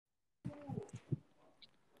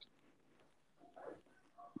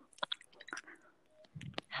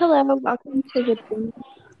Hello, welcome to the Dream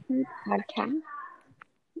Team podcast.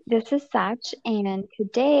 This is Sach, and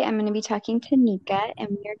today I'm going to be talking to Nika, and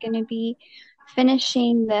we are going to be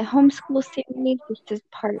finishing the homeschool series. This is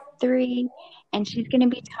part three, and she's going to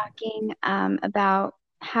be talking about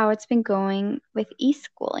how it's been going with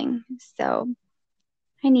e-schooling. So,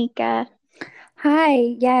 hi, Nika. Hi,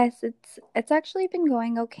 yes, it's actually been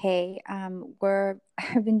going okay. We're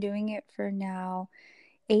I've been doing it for now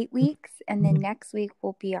 8 weeks, and then next week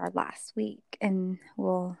will be our last week, and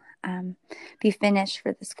we'll be finished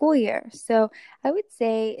for the school year. So I would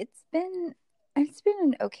say it's been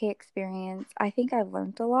an okay experience. I think I've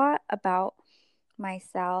learned a lot about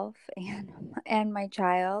myself and my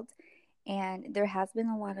child, and there has been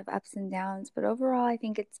a lot of ups and downs, but overall I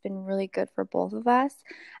think it's been really good for both of us.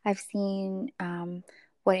 I've seen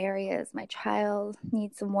what areas my child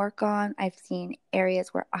needs some work on. I've seen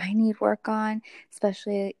areas where I need work on,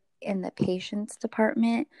 especially in the patients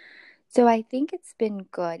department. So I think it's been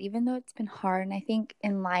good, even though it's been hard. And I think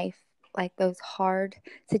in life, like those hard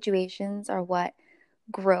situations are what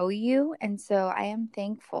grow you. And so I am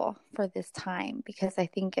thankful for this time because I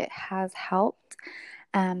think it has helped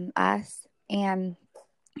us. And,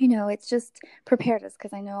 it's just prepared us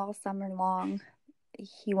because I know all summer long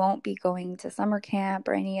he won't be going to summer camp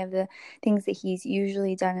or any of the things that he's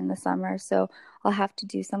usually done in the summer. So I'll have to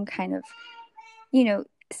do some kind of,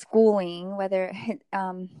 schooling, whether,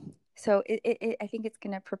 so I think it's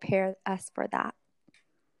going to prepare us for that.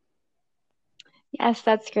 Yes,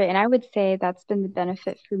 that's great. And I would say that's been the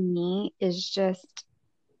benefit for me is just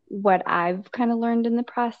what I've kind of learned in the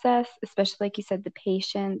process, especially like you said, the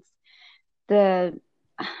patience, the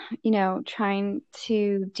trying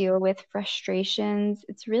to deal with frustrations.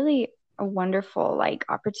 It's really a wonderful like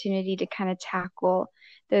opportunity to kind of tackle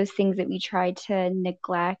those things that we try to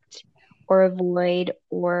neglect or avoid,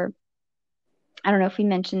 or I don't know if we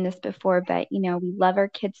mentioned this before, but we love our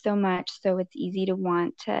kids so much, so it's easy to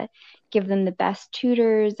want to give them the best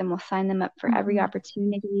tutors and we'll sign them up for every Mm-hmm.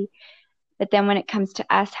 opportunity. But then when it comes to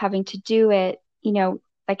us having to do it,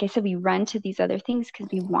 like I said, we run to these other things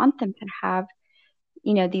because we want them to have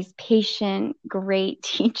these patient, great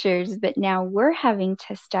teachers, but now we're having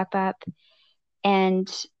to step up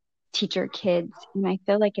and teach our kids. And I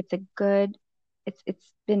feel like it's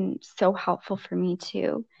been so helpful for me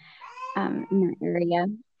too, in that area.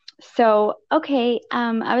 So, okay,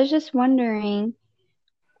 I was just wondering,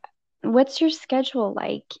 what's your schedule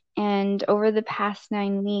like? And over the past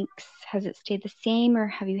 9 weeks, has it stayed the same or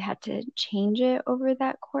have you had to change it over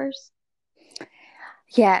that course?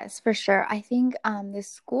 Yes, for sure. I think the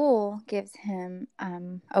school gives him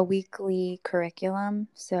a weekly curriculum.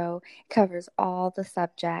 So it covers all the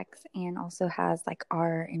subjects and also has like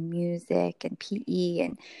art and music and PE.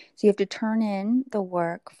 And so you have to turn in the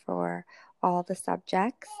work for all the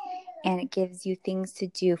subjects, and it gives you things to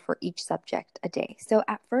do for each subject a day. So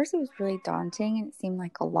at first it was really daunting and it seemed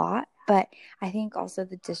like a lot. But I think also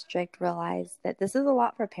the district realized that this is a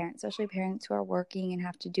lot for parents, especially parents who are working and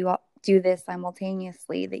have to do this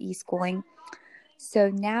simultaneously, the e-schooling. So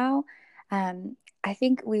now I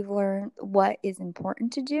think we've learned what is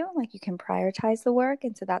important to do. Like you can prioritize the work.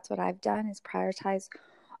 And so that's what I've done is prioritize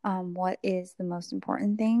what is the most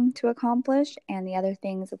important thing to accomplish. And the other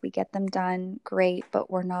things, if we get them done, great. But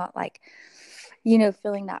we're not like,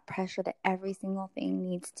 feeling that pressure that every single thing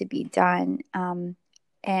needs to be done.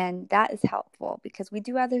 And that is helpful because we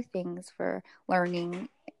do other things for learning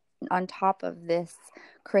on top of this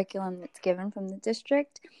curriculum that's given from the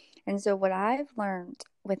district. And so, what I've learned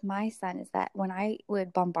with my son is that when I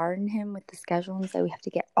would bombard him with the schedule and say we have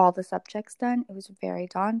to get all the subjects done, it was very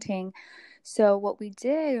daunting. So, what we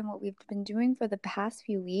did and what we've been doing for the past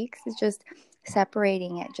few weeks is just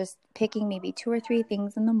separating it, just picking maybe two or three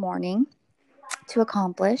things in the morning to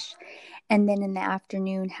accomplish, and then in the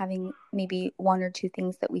afternoon, having maybe one or two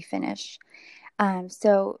things that we finish.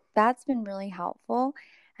 So that's been really helpful.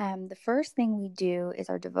 The first thing we do is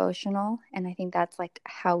our devotional, and I think that's like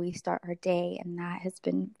how we start our day, and that has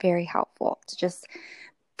been very helpful to just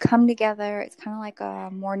come together. It's kind of like a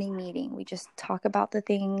morning meeting. We just talk about the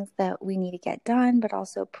things that we need to get done, but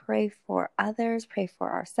also pray for others, pray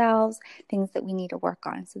for ourselves, things that we need to work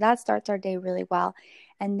on. So that starts our day really well.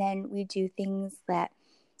 And then we do things that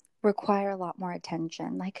require a lot more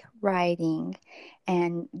attention, like writing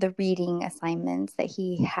and the reading assignments that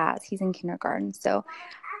he has. He's in kindergarten. So,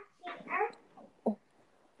 oh,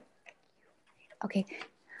 okay.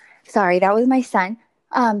 Sorry, that was my son.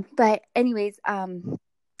 But anyways,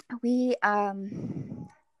 we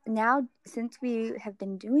now since we have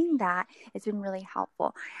been doing that, it's been really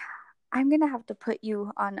helpful. I'm going to have to put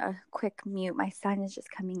you on a quick mute. My son is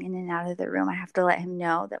just coming in and out of the room. I have to let him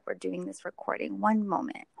know that we're doing this recording. One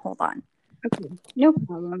moment. Hold on. Okay, no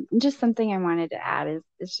problem. Just something I wanted to add is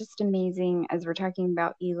it's just amazing as we're talking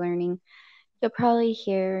about e-learning. You'll probably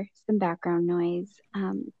hear some background noise.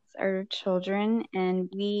 It's our children, and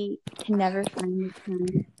we can never find the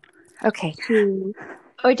time Okay. to.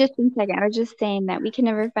 Oh, just one second. I was just saying that we can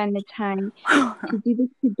never find the time to do this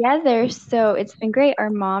together. So it's been great. Our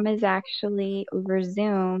mom is actually over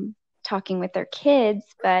Zoom talking with our kids,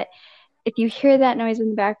 but if you hear that noise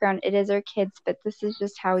in the background, it is our kids, but this is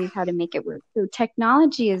just how we've had to make it work. So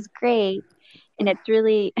technology is great and it's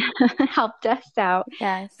really helped us out.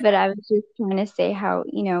 Yes. But I was just trying to say how,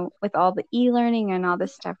 with all the e-learning and all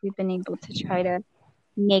this stuff, we've been able to try to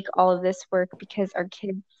make all of this work because our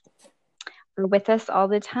kids are with us all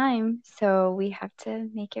the time. So we have to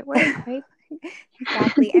make it work, right?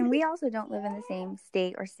 Exactly. And we also don't live in the same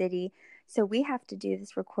state or city. So we have to do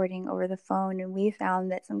this recording over the phone. And we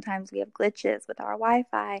found that sometimes we have glitches with our Wi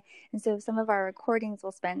Fi. And so some of our recordings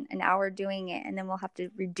will spend an hour doing it and then we'll have to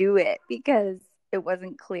redo it because it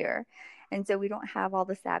wasn't clear. And so we don't have all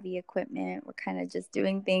the savvy equipment. We're kind of just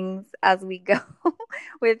doing things as we go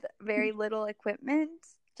with very little equipment,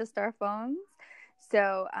 just our phones.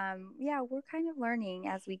 So, yeah, we're kind of learning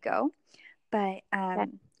as we go. But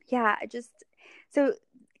yeah, so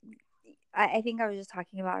I think I was just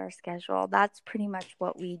talking about our schedule. That's pretty much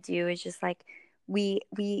what we do. Is just like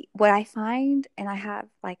what I find, and I have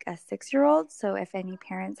like a 6-year-old. So if any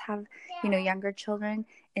parents have younger children,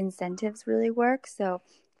 incentives really work. So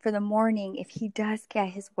for the morning, if he does get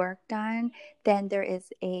his work done, then there is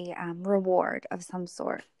a reward of some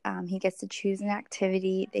sort. He gets to choose an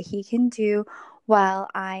activity that he can do while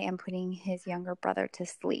I am putting his younger brother to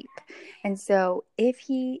sleep. And so if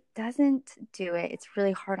he doesn't do it, it's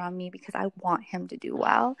really hard on me because I want him to do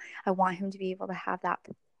well. I want him to be able to have that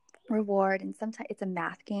reward. And sometimes it's a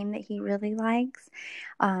math game that he really likes.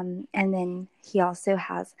 And then he also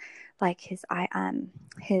has like his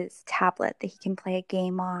tablet that he can play a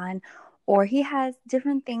game on. Or he has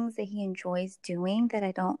different things that he enjoys doing that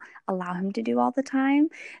I don't allow him to do all the time.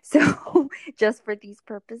 So just for these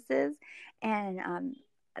purposes. And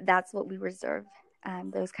that's what we reserve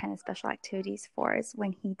those kind of special activities for. Is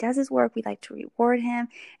when he does his work, we like to reward him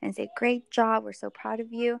and say, "Great job, we're so proud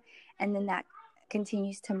of you." And then that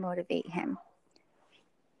continues to motivate him.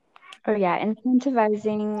 Oh yeah,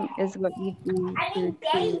 incentivizing is what we do here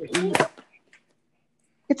too. And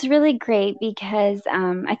it's really great because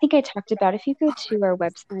I think I talked about if you go to our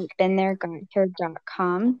website,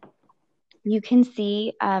 beenthere.com, you can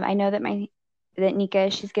see. I know that Nika,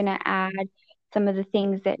 she's gonna add some of the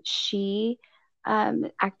things that she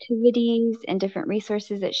activities and different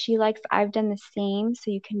resources that she likes. I've done the same, so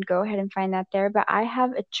you can go ahead and find that there. But I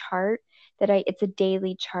have a chart it's a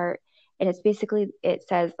daily chart. And it's basically, it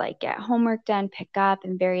says like get homework done, pick up,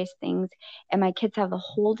 and various things. And my kids have the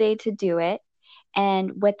whole day to do it.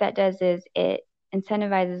 And what that does is it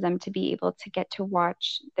incentivizes them to be able to get to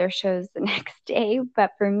watch their shows the next day.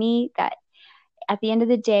 But for me, that at the end of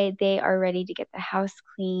the day, they are ready to get the house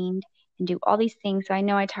cleaned and do all these things. So I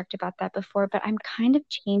know I talked about that before, but I'm kind of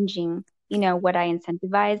changing, what I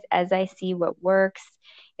incentivize as I see what works,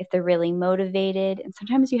 if they're really motivated. And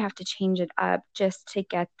sometimes you have to change it up just to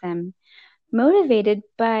get them motivated,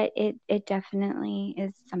 but it definitely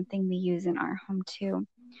is something we use in our home too.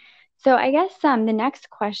 So I guess the next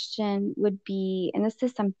question would be, and this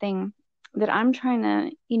is something that I'm trying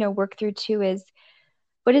to, work through too, is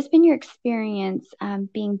what has been your experience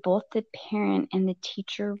being both the parent and the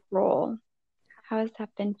teacher role? How has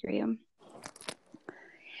that been for you?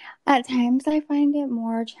 At times, I find it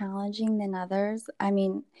more challenging than others. I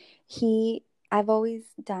mean, I've always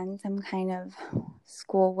done some kind of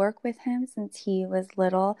schoolwork with him since he was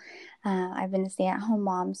little. I've been a stay-at-home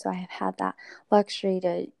mom, so I have had that luxury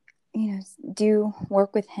to, do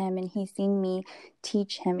work with him, and he's seen me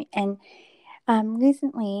teach him. And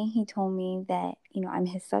recently, he told me that, I'm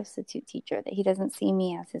his substitute teacher, that he doesn't see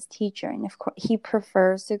me as his teacher. And of course, he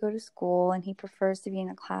prefers to go to school and he prefers to be in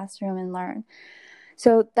a classroom and learn.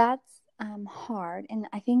 So that's hard. And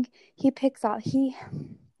I think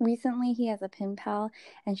recently he has a pen pal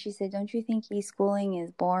and she said, "Don't you think e-schooling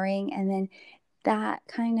is boring?" And then that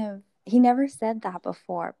he never said that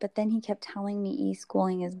before, but then he kept telling me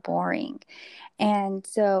e-schooling is boring. And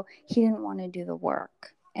so he didn't want to do the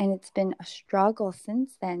work. And it's been a struggle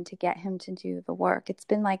since then to get him to do the work. It's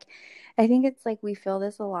been like, I think it's like we feel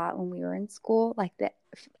this a lot when we were in school, like the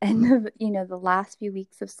end of, the last few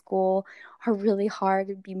weeks of school are really hard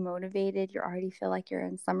to be motivated. You already feel like you're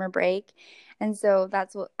in summer break. And so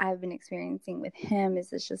that's what I've been experiencing with him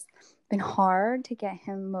is it's just been hard to get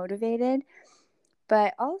him motivated.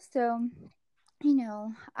 But also,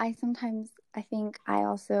 I think I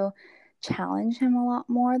also challenge him a lot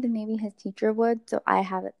more than maybe his teacher would. So I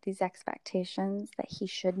have these expectations that he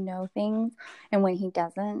should know things. And when he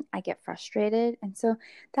doesn't, I get frustrated. And so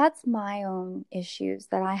that's my own issues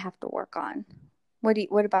that I have to work on.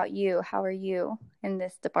 What about you? How are you in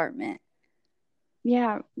this department?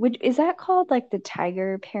 Yeah. Is that called like the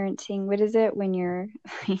tiger parenting? What is it when you're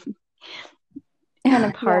kind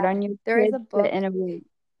of hard Yeah, on your there is kids, a but book. in a way,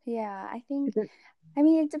 Yeah, is it? I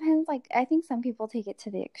mean, it depends. Like, I think some people take it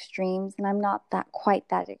to the extremes, and I'm not that quite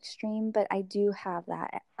that extreme, but I do have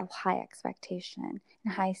that a high expectation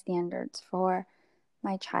and high standards for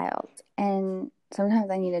my child. And sometimes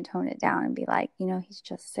I need to tone it down and be like, he's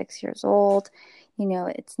just 6 years old.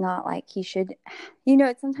 It's not like he should,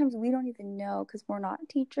 it's sometimes we don't even know because we're not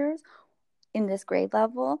teachers in this grade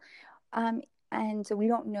level. Um, and so we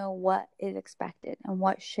don't know what is expected and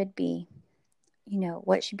what should be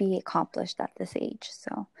accomplished at this age.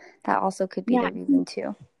 So that also could be Yeah, the reason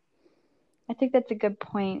too. I think that's a good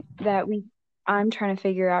point that I'm trying to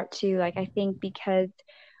figure out too. Like, I think because,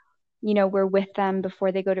 we're with them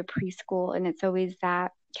before they go to preschool, and it's always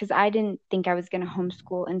that because I didn't think I was going to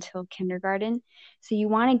homeschool until kindergarten. So you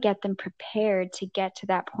want to get them prepared to get to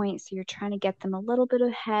that point. So you're trying to get them a little bit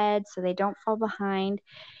ahead so they don't fall behind.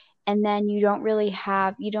 And then you can't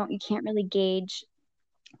really gauge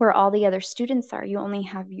where all the other students are. You only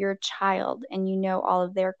have your child and you know all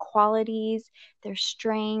of their qualities, their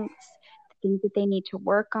strengths, the things that they need to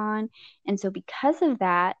work on. And so because of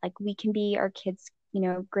that, like we can be our kids,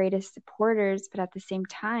 greatest supporters, but at the same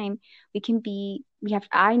time,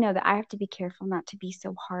 I know that I have to be careful not to be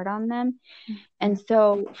so hard on them. And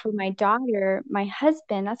so for my daughter, my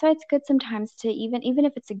husband, that's why it's good sometimes to even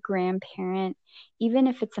if it's a grandparent, even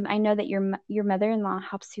if it's I know that your mother-in-law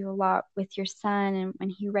helps you a lot with your son and when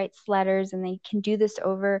he writes letters and they can do this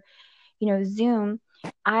over, Zoom.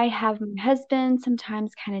 I have my husband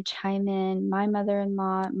sometimes kind of chime in, my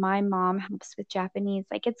mother-in-law, my mom helps with Japanese.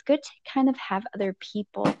 Like it's good to kind of have other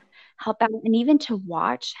people help out and even to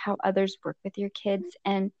watch how others work with your kids.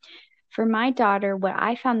 And for my daughter, what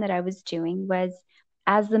I found that I was doing was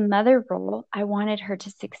as the mother role, I wanted her to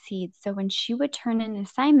succeed. So when she would turn an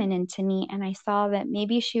assignment into me and I saw that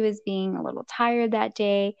maybe she was being a little tired that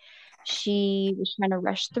day, she was trying to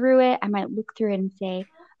rush through it, I might look through it and say,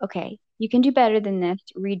 okay, you can do better than this,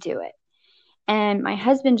 redo it. And my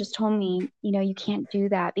husband just told me, you can't do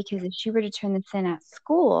that because if she were to turn this in at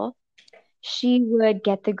school, she would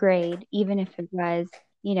get the grade, even if it was,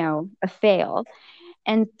 a fail.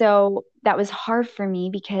 And so that was hard for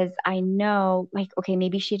me because I know, like, okay,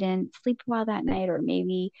 maybe she didn't sleep well that night, or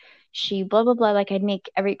maybe she blah, blah, blah. Like, I'd make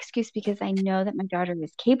every excuse because I know that my daughter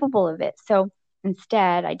is capable of it. So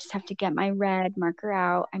instead, I just have to get my red marker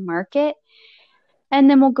out. I mark it, and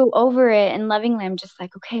then we'll go over it. And lovingly, I'm just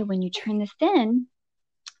like, okay, when you turn this in,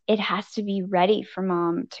 it has to be ready for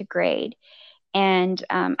mom to grade. And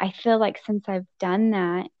I feel like since I've done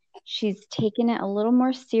that, she's taken it a little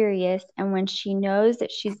more serious. And when she knows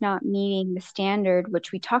that she's not meeting the standard,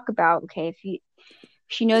 which we talk about, okay,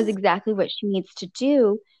 she knows exactly what she needs to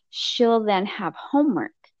do, she'll then have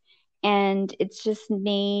homework. And it's just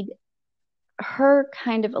made her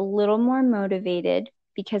kind of a little more motivated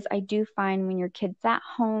because I do find when your kid's at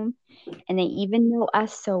home and they even know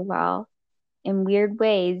us so well, in weird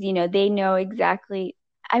ways, they know exactly.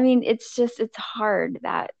 I mean, it's hard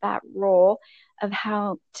that role of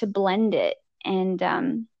how to blend it. And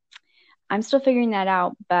I'm still figuring that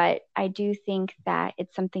out, but I do think that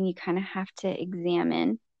it's something you kind of have to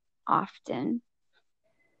examine often.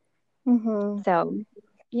 Mm-hmm. So,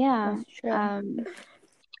 yeah. That's true. Um,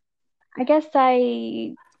 I guess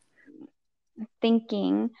I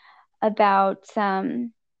thinking about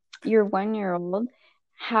your 1-year-old.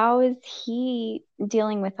 How is he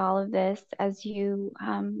dealing with all of this as you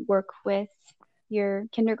work with your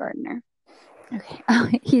kindergartner?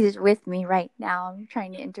 Okay. He's with me right now. I'm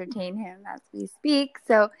trying to entertain him as we speak.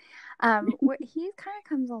 So, he kind of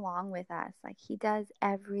comes along with us. Like he does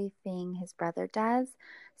everything his brother does.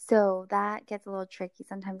 So that gets a little tricky.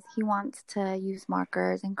 Sometimes he wants to use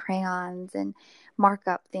markers and crayons and mark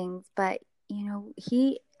up things, but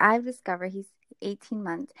I've discovered he's 18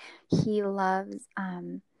 months. He loves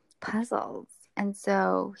puzzles. And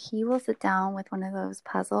so he will sit down with one of those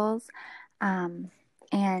puzzles. Um,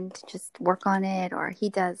 and just work on it, or he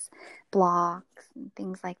does blocks and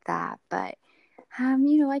things like that. But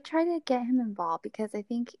I try to get him involved because I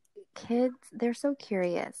think kids, they're so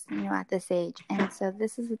curious, at this age. And so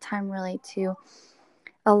this is a time really to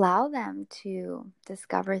allow them to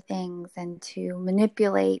discover things and to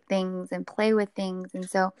manipulate things and play with things. And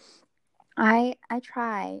so I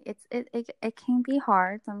try. It can be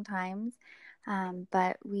hard sometimes,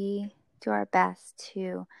 but we do our best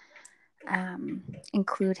to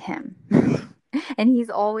include him. And he's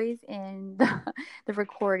always in the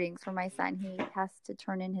recordings for my son. He has to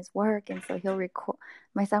turn in his work, and so he'll record.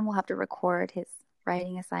 My son will have to record his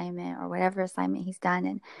writing assignment or whatever assignment he's done,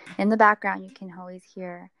 and in the background you can always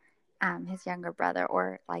hear his younger brother,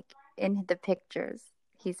 or like in the pictures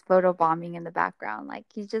he's photobombing in the background, like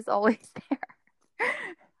he's just always there.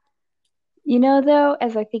 Though,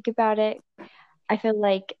 as I think about it, I feel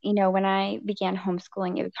like, when I began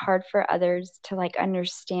homeschooling, it was hard for others to like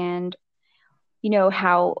understand,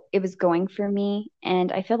 how it was going for me.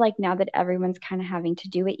 And I feel like now that everyone's kind of having to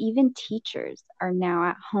do it, even teachers are now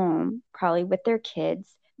at home, probably with their kids,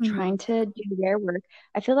 Mm-hmm. trying to do their work.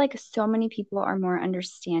 I feel like so many people are more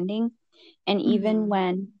understanding. And Mm-hmm.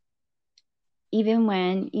 even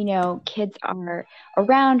when, kids are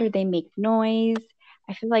around or they make noise,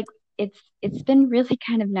 I feel like it's been really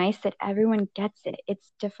kind of nice that everyone gets it.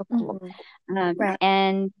 It's difficult. Mm-hmm. Right.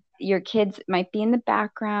 And your kids might be in the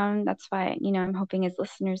background. That's why, I'm hoping as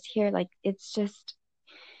listeners here, like it's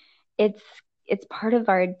it's part of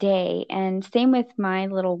our day. And same with my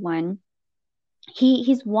little one.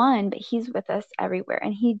 He's one, but he's with us everywhere.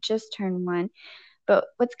 And he just turned one. But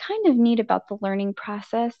what's kind of neat about the learning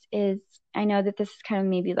process is I know that this is kind of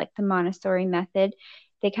maybe like the Montessori method.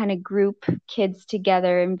 They kind of group kids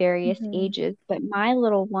together in various Mm-hmm. ages. But my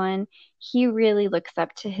little one, he really looks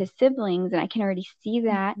up to his siblings, and I can already see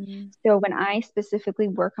that. Mm-hmm. So when I specifically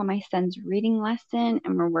work on my son's reading lesson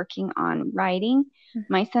and we're working on writing,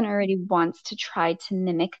 my son already wants to try to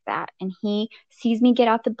mimic that. And he sees me get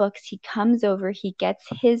out the books, he comes over, he gets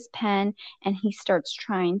his pen, and he starts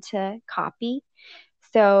trying to copy.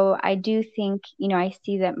 So I do think, I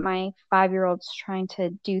see that my 5-year-old's trying to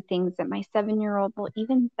do things that my 7-year-old, well,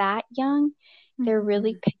 even that young, they're Mm-hmm.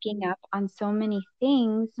 really picking up on so many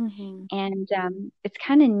things. Mm-hmm. And it's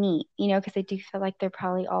kind of neat, because I do feel like they're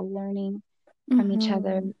probably all learning from each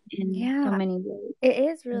other Mm-hmm. in so Yeah, many ways. it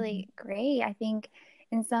is Mhm. really great. I think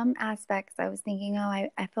in some aspects, I was thinking, oh,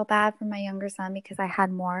 I feel bad for my younger son because I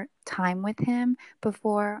had more time with him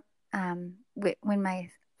before, when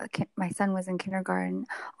my son was in kindergarten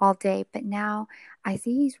all day. But now I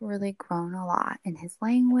see he's really grown a lot in his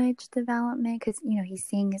language development because, he's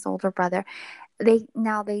seeing his older brother. They're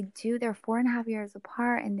 4.5 years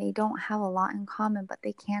apart and they don't have a lot in common, but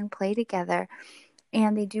they can play together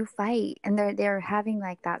and they do fight, and they're having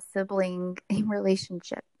like that sibling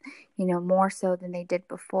relationship, more so than they did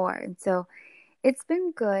before. And so it's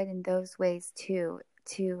been good in those ways too,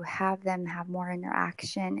 to have them have more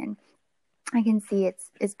interaction. And I can see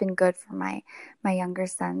it's been good for my younger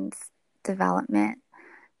son's development.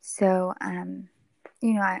 So I'm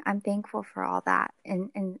thankful for all that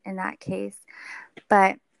in that case.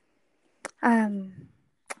 But um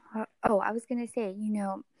I was gonna say,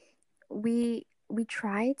 we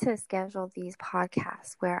try to schedule these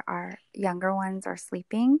podcasts where our younger ones are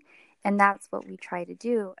sleeping, and that's what we try to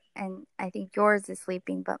do. And I think yours is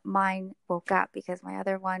sleeping, but mine woke up because my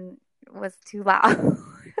other one was too loud.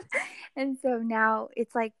 And so now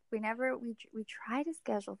it's like whenever we try to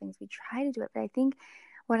schedule things, we try to do it. But I think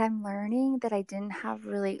what I'm learning that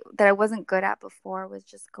I wasn't good at before was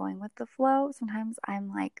just going with the flow. Sometimes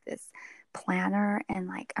I'm like this planner and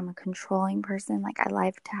like I'm a controlling person. Like I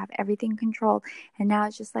like to have everything controlled. And now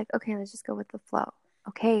it's just like, okay, let's just go with the flow.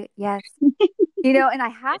 Okay, yes. And I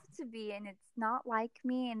have to be, and it's not like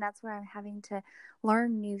me. And that's where I'm having to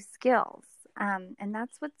learn new skills. And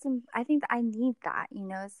that's I think that I need that,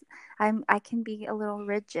 I can be a little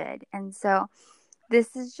rigid. And so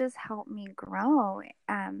this has just helped me grow,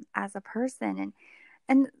 as a person.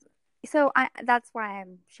 And so that's why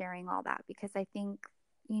I'm sharing all that, because I think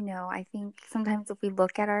sometimes if we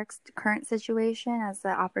look at our current situation as the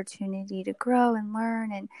opportunity to grow and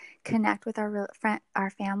learn and connect with our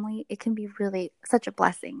family, it can be really such a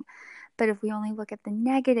blessing. But if we only look at the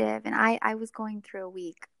negative, and I was going through a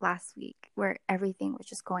week last week where everything was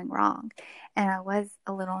just going wrong, and I was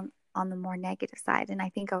a little on the more negative side. And I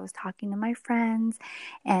think I was talking to my friends,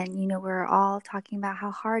 and we we're all talking about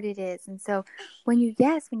how hard it is. And so when you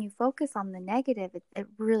focus on the negative, it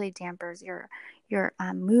really dampers your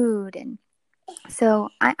mood. And so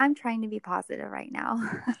I'm trying to be positive right now.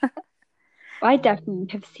 I definitely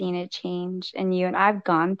have seen a change in you, and I've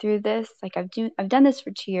gone through this. Like I've done this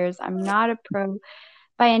for 2 years. I'm not a pro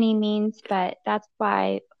by any means, but that's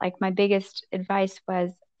why like my biggest advice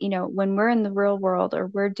was, when we're in the real world or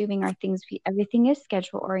we're doing our things, everything is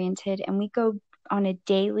schedule oriented and we go on a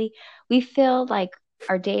daily, we feel like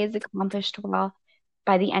our day is accomplished well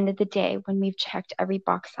by the end of the day when we've checked every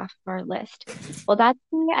box off of our list. Well, that's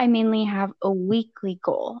why I mainly have a weekly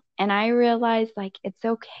goal. And I realize like it's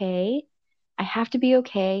okay. I have to be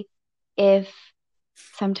okay if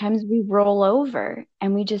sometimes we roll over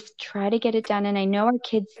and we just try to get it done. And I know our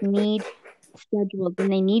kids need schedules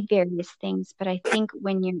and they need various things, but I think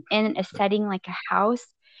when you're in a setting like a house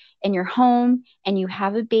and you're home and you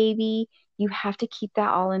have a baby, you have to keep that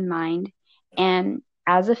all in mind. And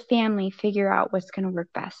as a family, figure out what's going to work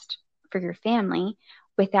best for your family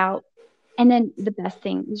without, and then the best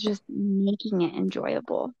thing is just making it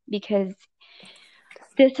enjoyable because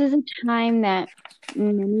this is a time that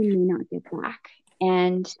many may not get back.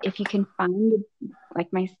 And if you can find,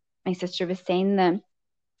 like my sister was saying,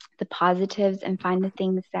 the positives and find the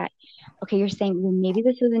things that, okay, you're saying, well, maybe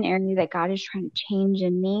this is an area that God is trying to change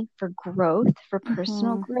in me for growth, for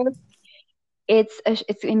personal Mm-hmm. growth.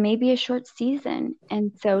 It may be a short season,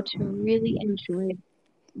 and so to really enjoy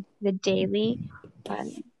the daily, uh,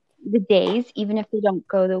 the days, even if they don't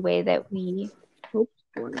go the way that we hoped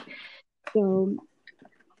for. So,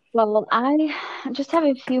 well, I just have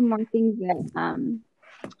a few more things that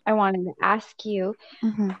I wanted to ask you.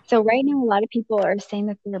 Mm-hmm. So right now, a lot of people are saying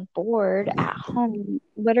that they're bored at home.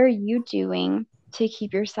 What are you doing to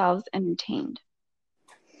keep yourselves entertained?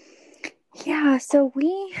 Yeah, so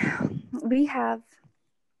we have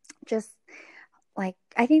just like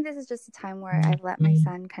I think this is just a time where I've let my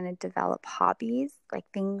son kind of develop hobbies, like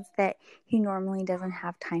things that he normally doesn't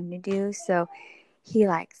have time to do. So he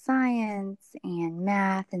likes science and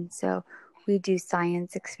math, and so we do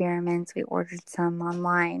science experiments. We ordered some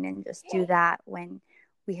online and just do that when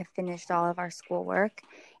we have finished all of our schoolwork.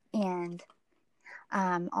 And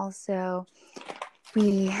also,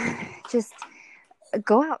 we just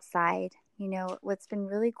go outside. You know, what's been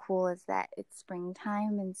really cool is that it's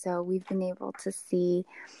springtime, and so we've been able to see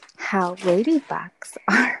how ladybugs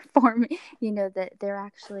are forming, that they're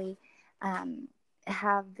actually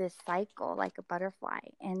have this cycle like a butterfly.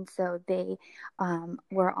 And so they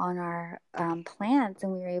were on our plants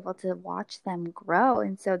and we were able to watch them grow.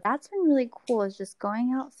 And so that's been really cool, is just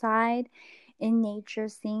going outside in nature,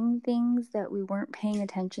 seeing things that we weren't paying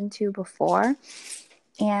attention to before.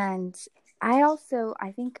 And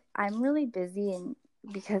I think I'm really busy, and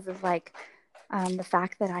because of like the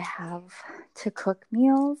fact that I have to cook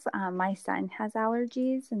meals. My son has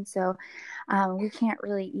allergies, and so we can't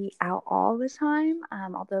really eat out all the time,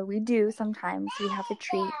 although we do sometimes. We have a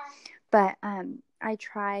treat. But I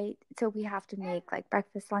try, so we have to make like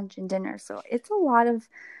breakfast, lunch, and dinner. So it's a lot of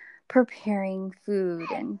preparing food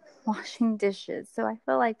and washing dishes. So I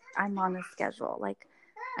feel like I'm on a schedule. Like,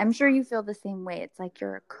 I'm sure you feel the same way. It's like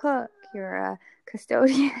you're a cook, you're a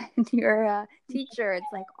custodian, you're a teacher. It's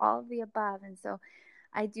like all of the above. And so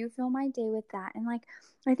I do fill my day with that. And like,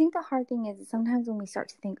 I think the hard thing is sometimes when we start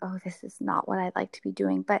to think, oh, this is not what I'd like to be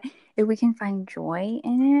doing, but if we can find joy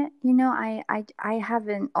in it, I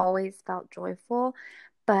haven't always felt joyful,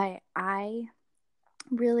 but I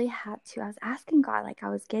really had to. I was asking God, like I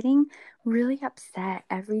was getting really upset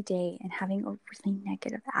every day and having a really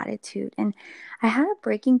negative attitude. And I had a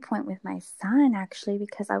breaking point with my son actually,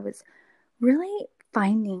 because I was really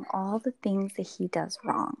finding all the things that he does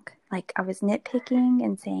wrong. Like I was nitpicking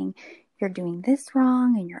and saying, you're doing this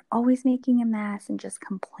wrong and you're always making a mess and just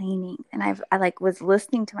complaining. And I like was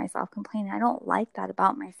listening to myself complaining. I don't like that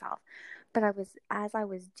about myself. But as I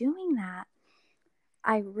was doing that,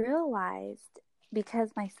 I realized, because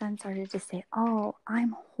my son started to say, oh,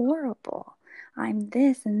 I'm horrible, I'm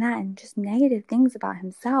this and that, and just negative things about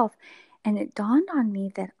himself. And it dawned on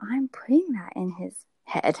me that I'm putting that in his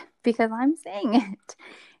head because I'm saying it.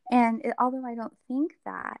 And although I don't think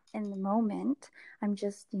that in the moment, I'm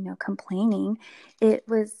just, complaining, it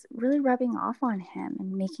was really rubbing off on him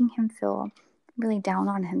and making him feel really down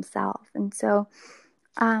on himself. And so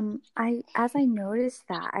as I noticed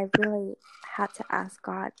that, I really had to ask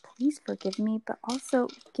God, please forgive me, but also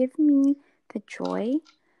give me the joy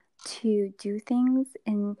to do things.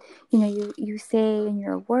 And you say in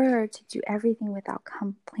your word to do everything without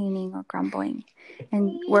complaining or grumbling,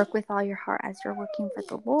 and work with all your heart as you're working for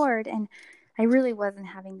the Lord. And I really wasn't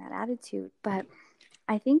having that attitude, but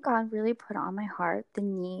I think God really put on my heart the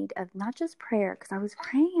need of not just prayer, because I was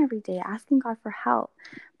praying every day, asking God for help,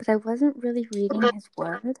 but I wasn't really reading His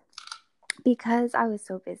Word. because I was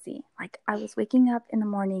so busy. Like, I was waking up in the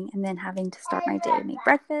morning and then having to start my day, make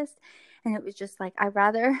breakfast. And it was just like, I'd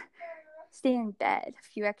rather stay in bed a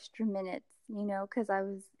few extra minutes, because I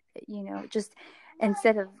was, just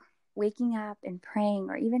instead of waking up and praying,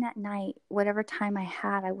 or even at night, whatever time I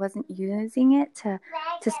had, I wasn't using it to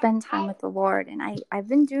spend time with the Lord. And I've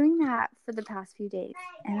been doing that for the past few days.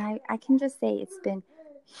 And I can just say it's been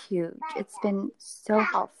huge. It's been so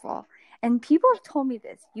helpful. And people have told me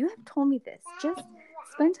this. You have told me this. Just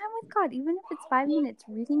spend time with God, even if it's 5 minutes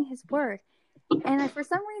reading His Word. And for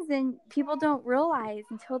some reason, people don't realize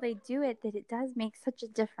until they do it that it does make such a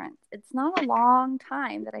difference. It's not a long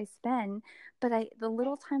time that I spend, but the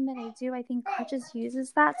little time that I do, I think God just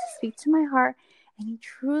uses that to speak to my heart, and He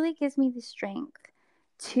truly gives me the strength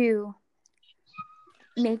to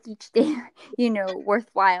make each day,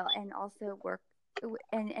 worthwhile, and also work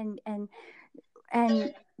and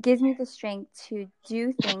gives me the strength to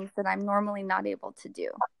do things that I'm normally not able to do,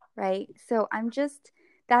 right? So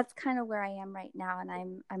that's kind of where I am right now,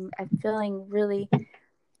 and I'm feeling really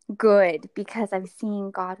good because I'm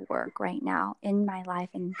seeing God work right now in my life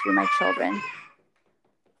and through my children.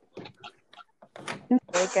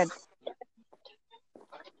 Very good.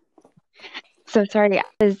 So sorry,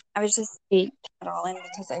 I was just taking it all in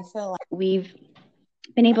because I feel like we've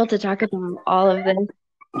been able to talk about all of this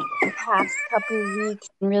the past couple of weeks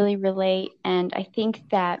and really relate. And I think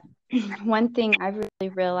that one thing I've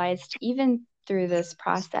really realized, even through this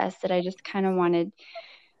process, that I just kind of wanted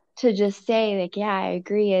to just say, like, yeah, I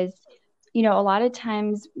agree, is, a lot of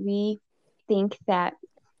times we think that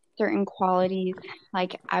certain qualities,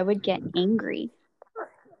 like I would get angry.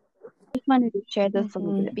 I just wanted to share this a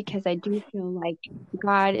little bit because I do feel like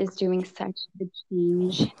God is doing such a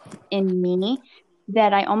change in me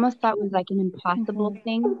that I almost thought was like an impossible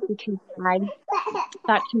thing, because I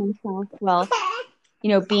thought to myself, well,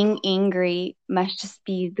 being angry must just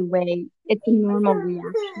be the way, it's a normal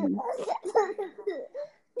reaction.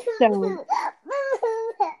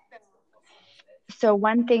 So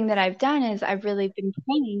one thing that I've done is I've really been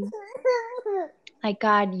praying, like,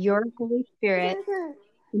 God, your Holy Spirit,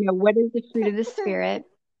 what is the fruit of the Spirit,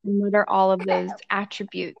 and what are all of those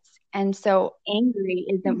attributes? And so angry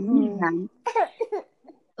isn't one of them.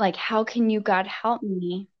 Like, how can you, God, help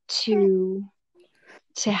me to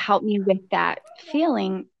help me with that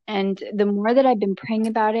feeling? And the more that I've been praying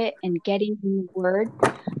about it and getting in the Word,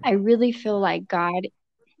 I really feel like God,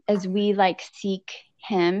 as we like seek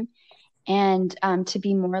Him and to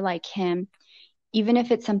be more like Him, even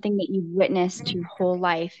if it's something that you've witnessed your whole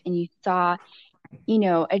life and you saw,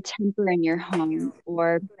 a temper in your home,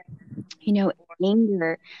 or,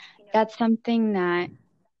 anger, that's something that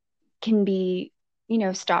can be,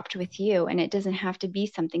 stopped with you. And it doesn't have to be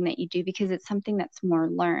something that you do, because it's something that's more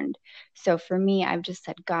learned. So for me, I've just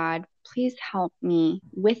said, God, please help me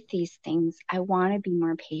with these things. I want to be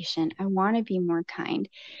more patient. I want to be more kind.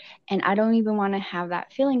 And I don't even want to have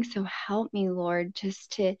that feeling. So help me, Lord,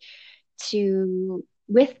 just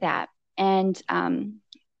with that. And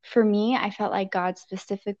for me, I felt like God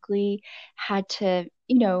specifically had to,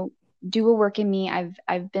 do a work in me.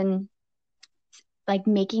 I've been like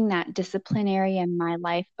making that disciplinary in my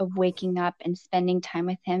life of waking up and spending time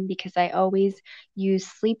with Him, because I always use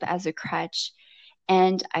sleep as a crutch.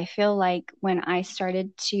 And I feel like when I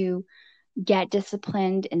started to get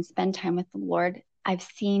disciplined and spend time with the Lord, I've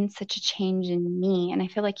seen such a change in me. And I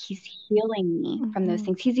feel like He's healing me from those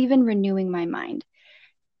things. He's even renewing my mind.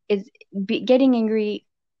 Getting angry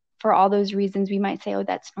for all those reasons, we might say, oh,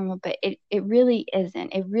 that's normal, but it really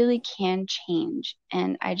isn't. It really can change.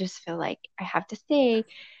 And I just feel like I have to say,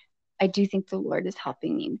 I do think the Lord is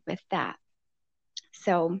helping me with that.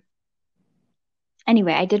 So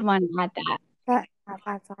anyway, I did want to add that.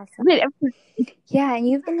 That's awesome. Yeah, and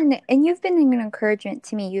you've been an encouragement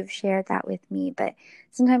to me. You've shared that with me, but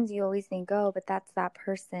sometimes you always think, oh, but that's that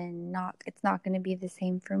person. It's not going to be the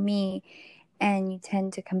same for me, and you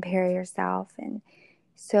tend to compare yourself. And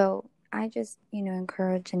so I just,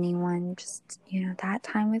 encourage anyone. Just, that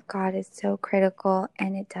time with God is so critical,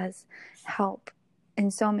 and it does help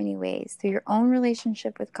in so many ways through your own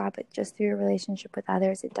relationship with God, but just through your relationship with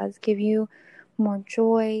others. It does give you more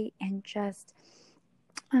joy and just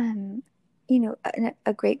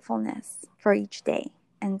a gratefulness for each day.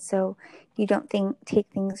 And so you don't take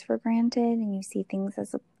things for granted, and you see things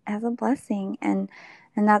as a blessing. And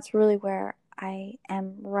that's really where I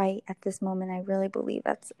am right at this moment. I really believe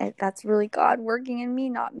that's really God working in me,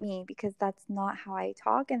 not me, because that's not how I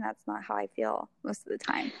talk, and that's not how I feel most of the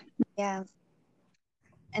time. Yeah.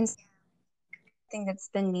 And thing that's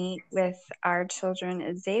been neat with our children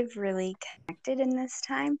is they've really connected in this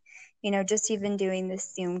time. just even doing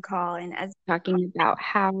this Zoom call and as talking about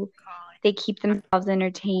how they keep themselves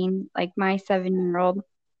entertained, like my 7-year-old.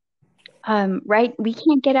 Right, we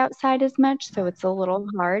can't get outside as much, so it's a little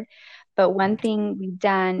hard. But one thing we've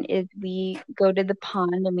done is we go to the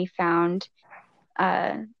pond and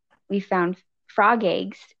uh, we found frog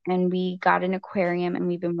eggs and we got an aquarium and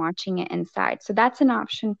we've been watching it inside. So that's an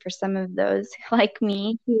option for some of those like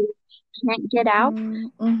me who can't get out.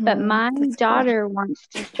 But my That's cool. daughter wants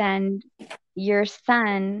to send your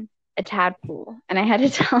son a tadpole, and I had to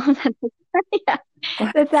tell him that yeah,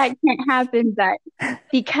 that can't happen. That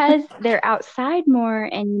because they're outside more,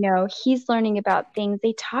 and he's learning about things,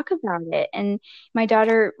 they talk about it. And my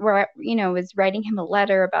daughter, was writing him a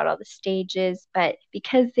letter about all the stages, but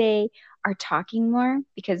because they are talking more,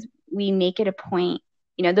 because we make it a point.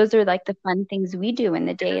 Those are like the fun things we do in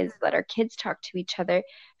the day is let our kids talk to each other.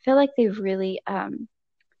 I feel like they've really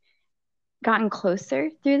gotten closer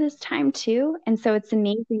through this time too. And so it's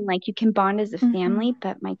amazing. Like you can bond as a family,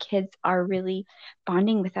 but my kids are really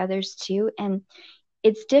bonding with others too. And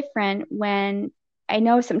it's different when I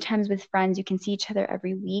know sometimes with friends you can see each other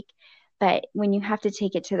every week, but when you have to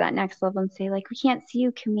take it to that next level and say, like, we can't see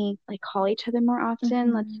you, can we like call each other more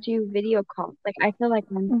often? Let's do video calls. Like I feel like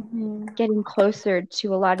I'm getting closer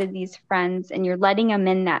to a lot of these friends, and you're letting them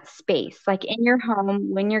in that space, like in your home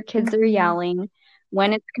when your kids are yelling,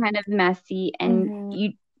 when it's kind of messy, and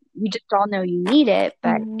you just all know you need it,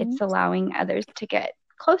 but it's allowing others to get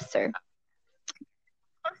closer.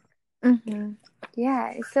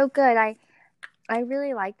 Yeah, it's so good. I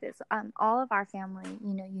really like this. All of our family,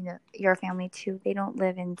 your family too, they don't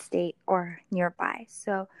live in state or nearby.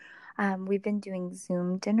 So we've been doing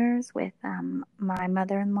Zoom dinners with my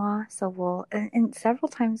mother-in-law. So and several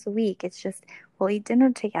times a week, it's just, we'll eat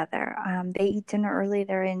dinner together. They eat dinner early.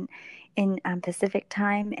 They're in Pacific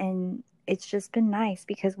time. And it's just been nice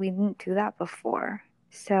because we didn't do that before.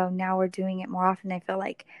 So now we're doing it more often. I feel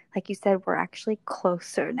like you said, we're actually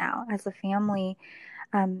closer now as a family.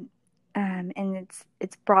 And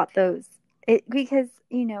it's brought because I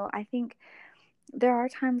think there are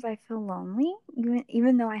times I feel lonely,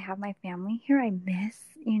 even though I have my family here. I miss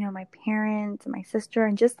my parents and my sister,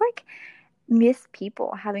 and just like miss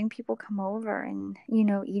people, having people come over and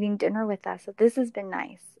eating dinner with us. So this has been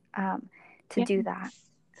nice to do that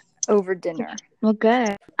over dinner. Well,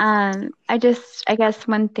 good. I guess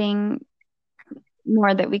one thing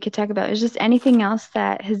more that we could talk about is just anything else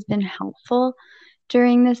that has been helpful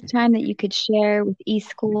during this time that you could share with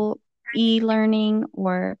eSchool, e-learning,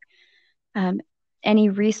 or any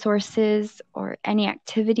resources or any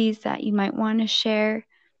activities that you might want to share.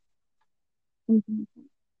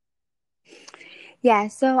 Yeah,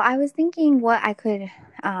 so I was thinking what I could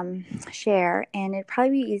share, and it'd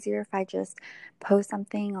probably be easier if I just post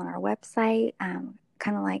something on our website,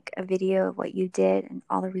 kind of like a video of what you did and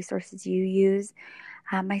all the resources you use.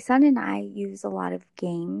 My son and I use a lot of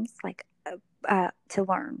games to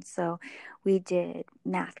learn. So we did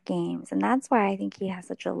math games, and that's why I think he has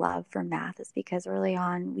such a love for math, is because early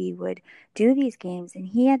on we would do these games and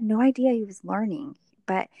he had no idea he was learning,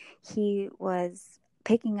 but he was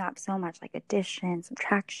picking up so much, like addition,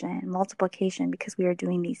 subtraction, multiplication, because we were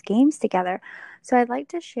doing these games together. So I'd like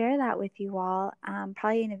to share that with you all,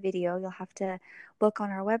 probably in a video. You'll have to look on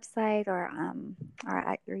our website or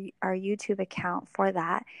our YouTube account for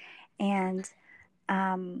that. And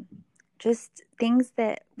just things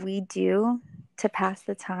that we do to pass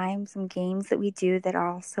the time, some games that we do that are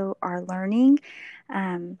also our learning.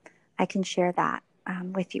 I can share that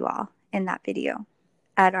with you all in that video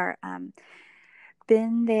at our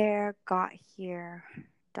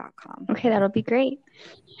BeenThereGotHere.com. Okay, that'll be great.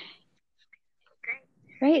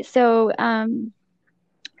 Great. So I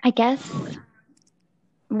guess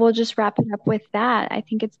we'll just wrap it up with that. I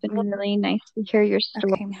think it's been really nice to hear your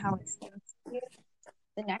story. Okay. How it's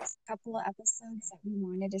the next couple of episodes that we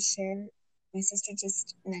wanted to share. My sister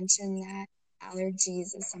just mentioned that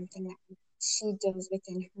allergies is something that she deals with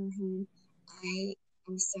in her home. I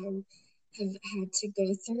also have had to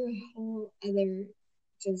go through a whole other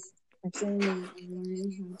just journey in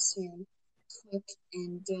learning how to cook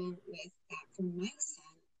and deal with that for my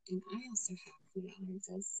son. And I also have food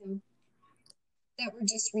allergies, so that were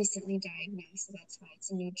just recently diagnosed, so that's why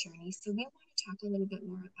it's a new journey. So we want to talk a little bit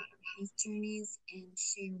more about our health journeys and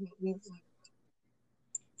share what we've learned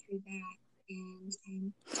through that. And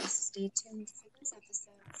just stay tuned for those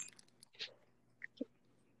episodes.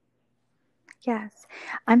 Yes,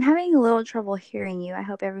 I'm having a little trouble hearing you. I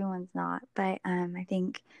hope everyone's not, but I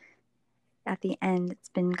think at the end it's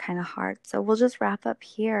been kind of hard. So we'll just wrap up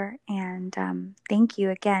here, and thank you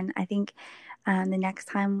again. I think The next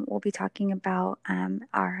time we'll be talking about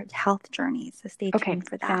our health journeys. So stay Okay, tuned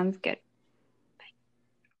for that. sounds good.